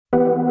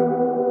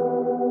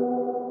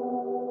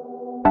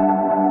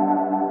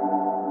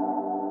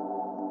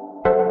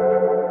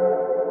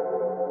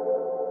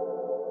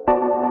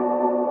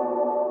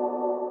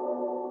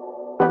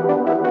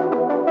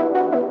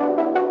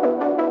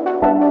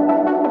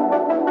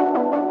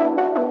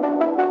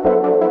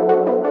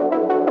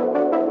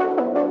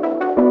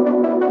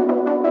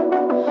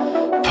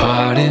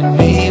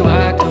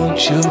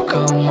won't you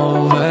come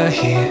over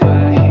here?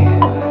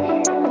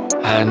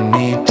 I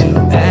need to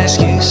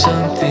ask you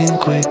something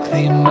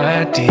quickly,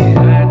 my dear.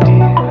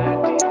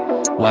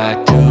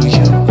 Why do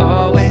you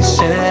always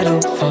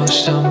settle for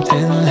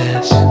something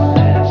less?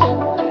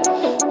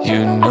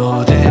 You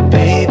know that,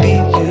 baby,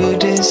 you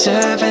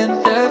deserving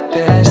the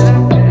best.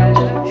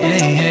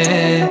 Yeah,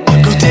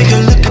 yeah. Go take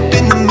a look up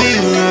in the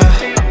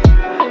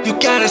mirror. You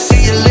gotta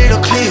see a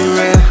little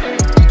clearer.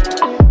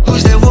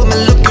 Who's that woman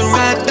looking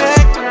right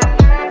back?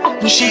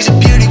 And she's a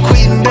beauty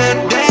queen, bad.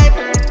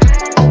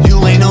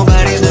 You ain't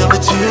nobody's number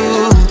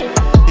two.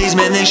 These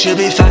men, they should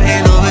be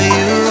fighting over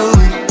you.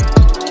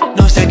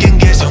 No second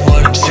guessing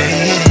what I'm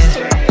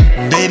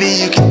saying. Baby,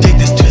 you can take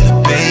this to the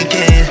bank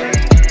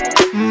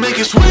and make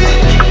us win.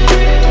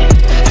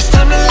 It's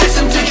time to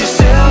listen to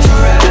yourself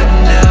right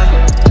now.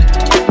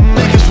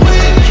 Make us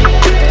win.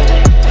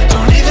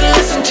 Don't even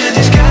listen to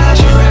these guys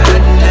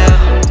right now.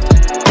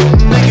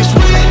 Make us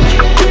win.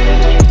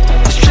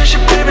 Let's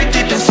treasure buried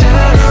deep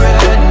inside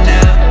right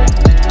now.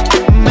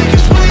 Make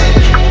us win.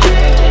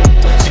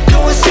 So go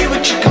and see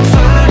what you can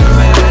find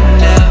right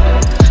now.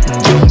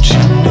 Don't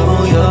you know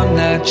you're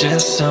not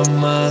just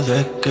some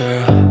other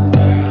girl?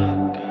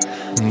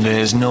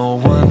 There's no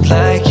one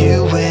like you.